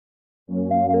Hey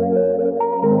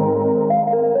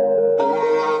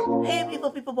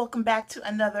people, welcome back to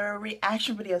another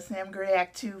reaction video. Today I'm going to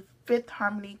react to Fifth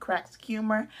Harmony Cracks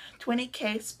Humor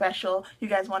 20K special. You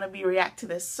guys want to react to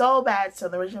this so bad, so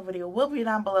the original video will be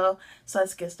down below. So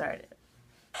let's get started.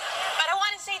 But I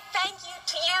want to say thank you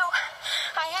to you.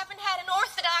 I haven't had an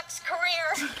orthodox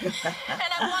career,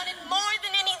 and I wanted more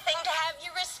than anything to have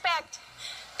your respect.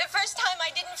 The first time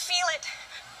I didn't feel it,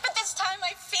 but this time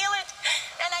I feel it,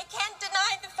 and I can't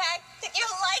deny the fact that you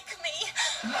like me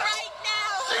right now.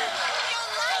 You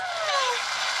like me.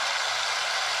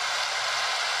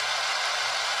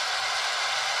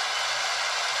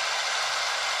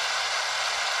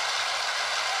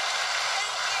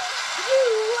 Thank you. You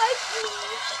like me.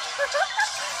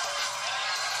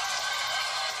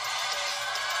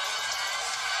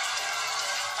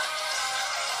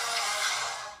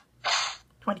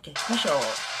 20K special.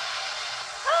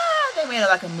 They made it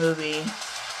like a movie.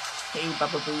 Hey,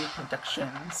 Bubba Boo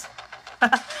Productions.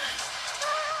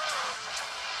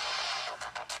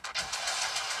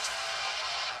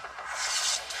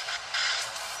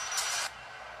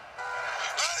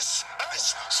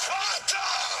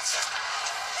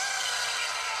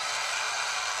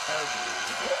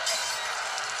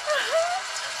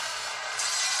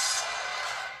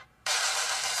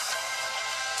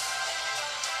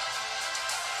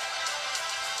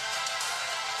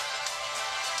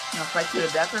 You know, fight to the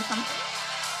death or something?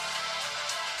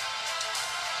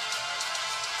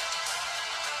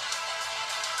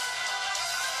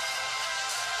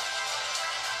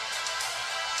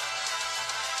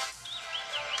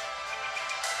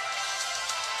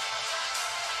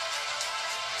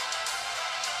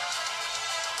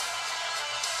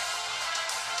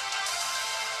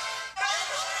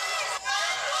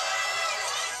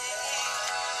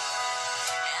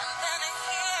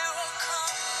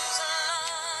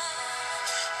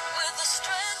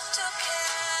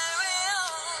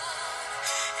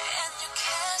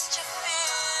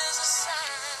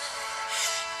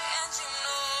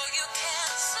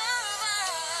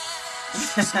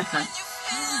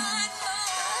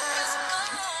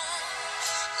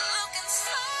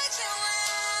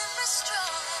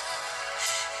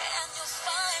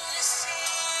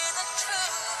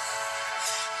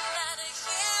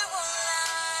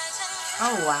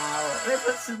 Oh wow, they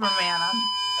put Superman on.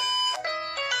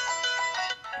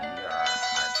 Your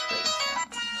heart's racing.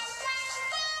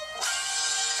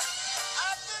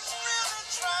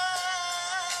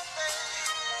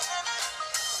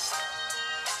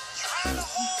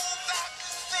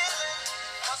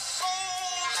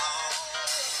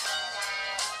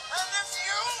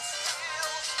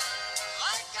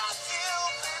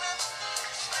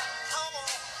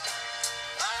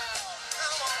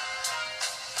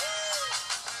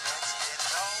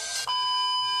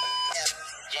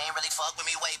 Fuck with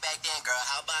me way back then, girl.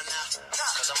 How about now?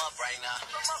 Cause I'm up right now.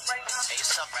 Hey,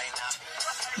 it's up right now.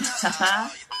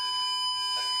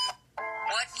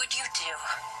 What would you do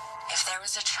if there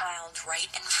was a child right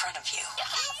in front of you?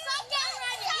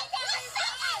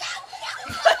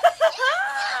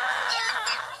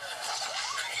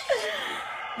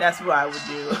 That's what I would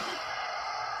do.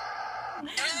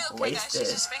 Okay, Wasted.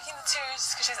 she's just making the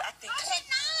tears because she's acting.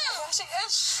 Yeah, she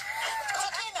is.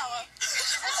 Okay, Noah.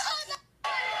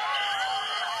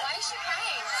 Why is she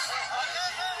crying? Oh,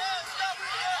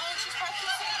 she's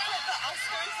practicing for the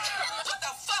Oscars. What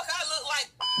the fuck I look like?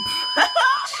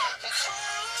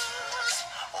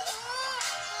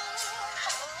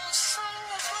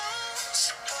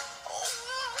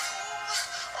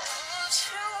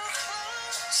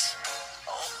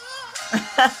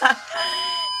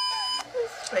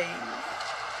 His face.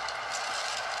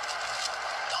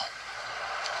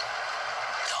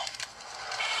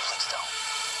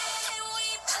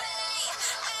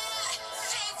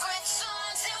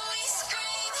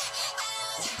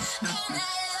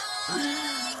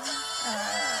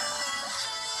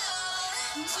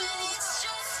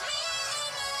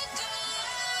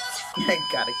 I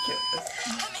gotta kill this.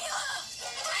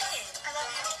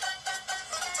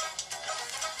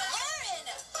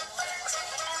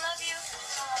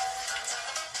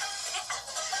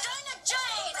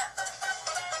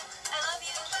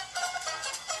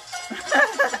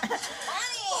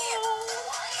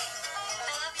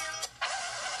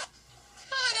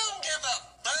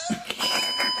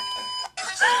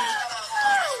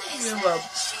 Give up.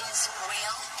 She's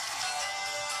real.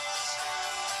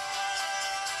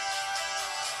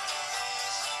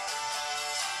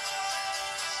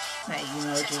 Hey,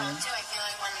 emoji. I feel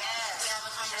like when we have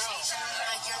a conversation,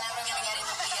 like you're never gonna get any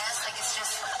BS. Like it's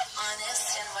just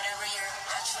honest and whatever you're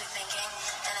actually thinking.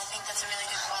 And I think that's a really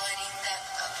good quality that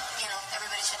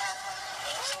everybody should have.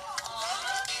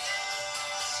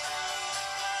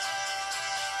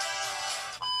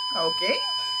 Okay.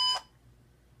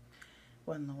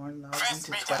 When Lauren logs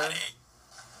into Twitter.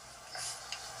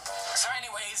 So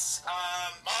anyways,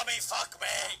 mommy, fuck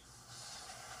me.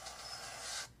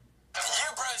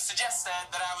 You bros suggested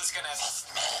that I was gonna...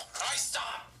 I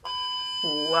stop.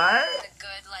 What? A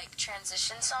good like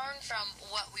transition song from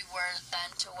what we were then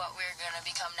to what we're gonna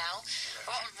become now.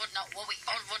 What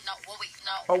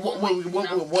we What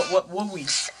we?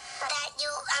 That you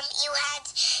had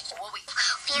what we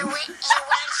you went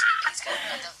please go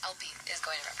the LP is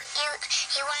going to record.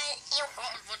 You went you you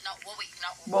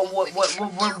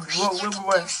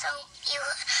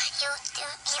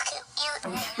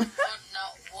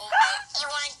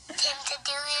want him to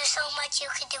do you so much you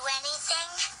could do anything?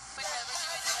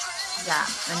 Yeah,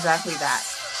 exactly that.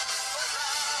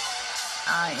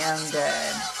 I am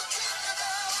dead.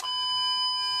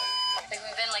 Like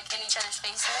we've been like in each other's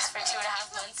faces for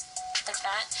 2.5 months. Like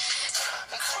that.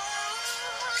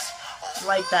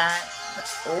 Like that.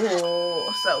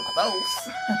 Oh, so close.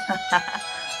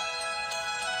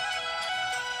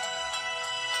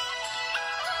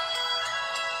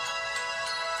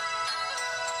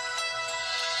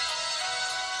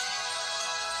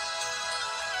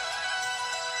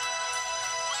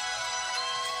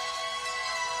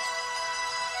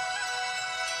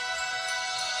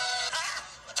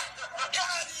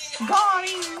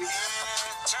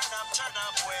 Turn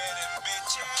up, wedding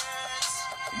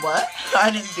bitches. What? I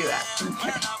didn't do that.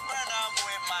 Okay.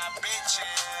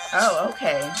 Oh,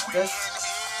 okay. This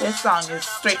song is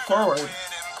straightforward.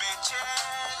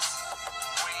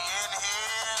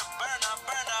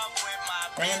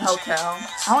 They in a hotel.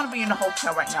 I want to be in a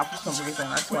hotel right now for some reason.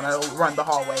 I just want to run the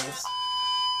hallways.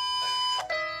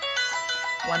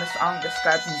 When the song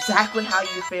describes exactly how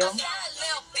you feel.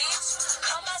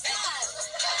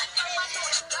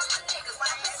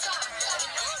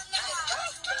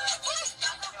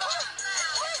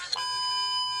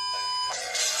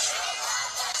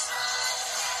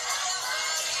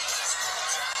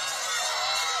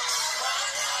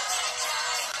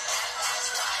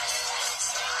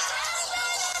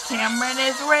 Cameron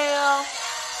is real.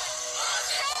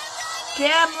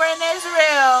 Cameron is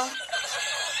real.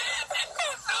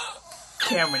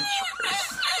 Cameron Shivers.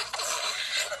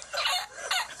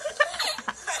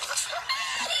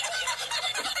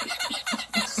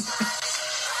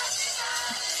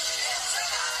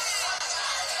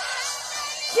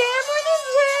 Cameron is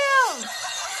real.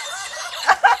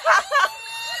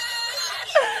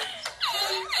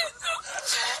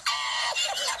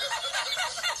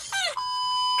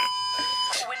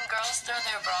 Throw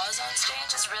their bras on stage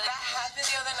is really that happened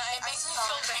the other night. It makes me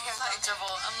feel very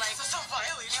uncomfortable. I'm like, this is so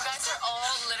violent. You guys are all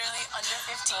literally under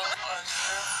 15. Under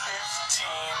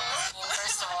 15.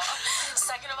 First of all.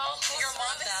 Second of all, your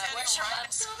mom is that. Where's your mom?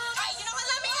 Hey, you know what?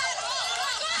 Let me in.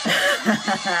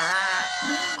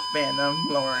 Phantom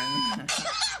Lauren.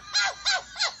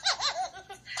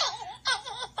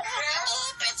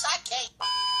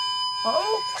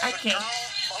 Oh, I can't.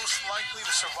 Most likely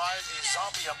to survive a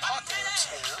zombie apocalypse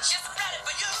is... I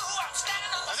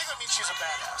think that means she's a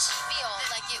badass. Feel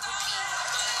like it would be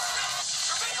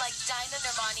like Dinah,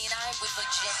 Nirvani, and I would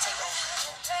legit take over.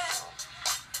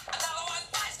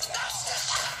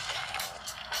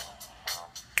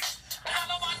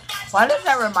 Why does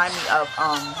that remind me of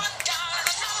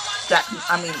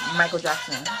Michael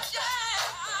Jackson?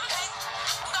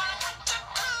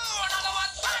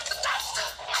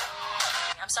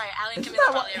 I'm sorry, Allie and Isn't Camila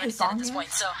that what probably already his said at song this is?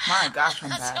 point, so My gosh, I'm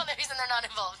that's the bad. only reason they're not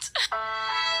involved.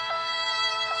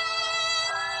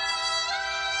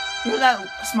 You hear that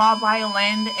small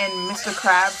violin in Mr.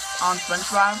 Krabs on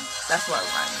SpongeBob? That's what it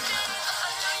reminds me of.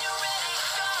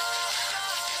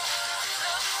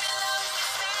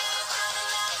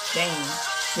 Dang,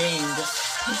 just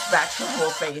pushed back her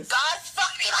whole face. God,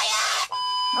 fuck me,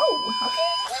 Oh, okay.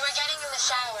 We were getting in the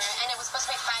shower, and it was supposed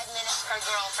to be 5 minutes per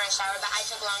girl for a shower, but I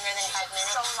took longer than 5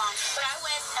 minutes. So long. But I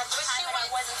went at the time that I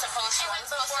wasn't supposed to. She went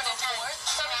before the time.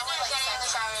 So we were getting in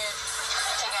the shower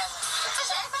together.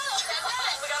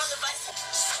 We got on the bus.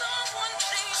 Someone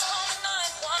please call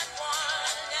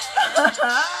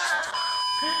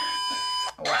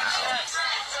 911. Wow.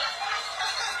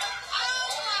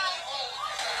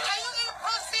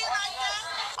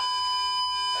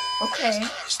 Okay.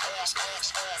 It's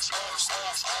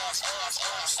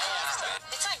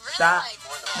like really Stop. like,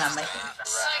 Not making it.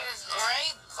 it's like a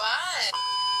great vibe.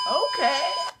 Okay.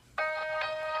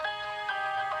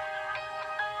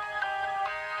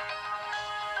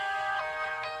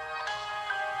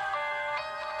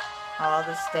 All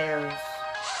the stairs.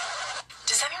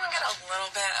 Does anyone get a little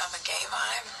bit of a gay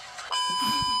vibe?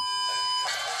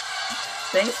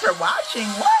 Thanks for watching.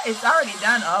 What? It's already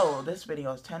done. Oh, this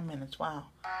video is 10 minutes. Wow.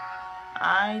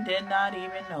 I did not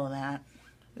even know that.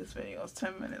 This video is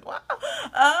 10 minutes. Wow.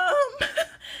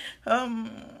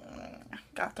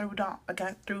 Got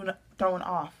thrown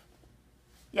off.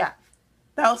 Yeah.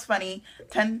 That was funny.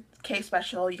 10K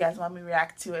special. You guys want me to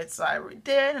react to it, so I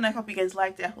did. And I hope you guys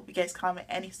liked it. I hope you guys comment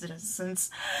any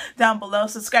suggestions down below.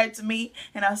 Subscribe to me,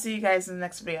 and I'll see you guys in the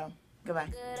next video.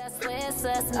 Goodbye.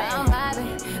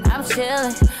 I'm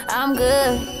chilling, I'm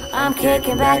good, I'm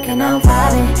kicking back and I'm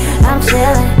vibing, I'm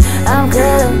chilling, I'm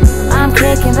good.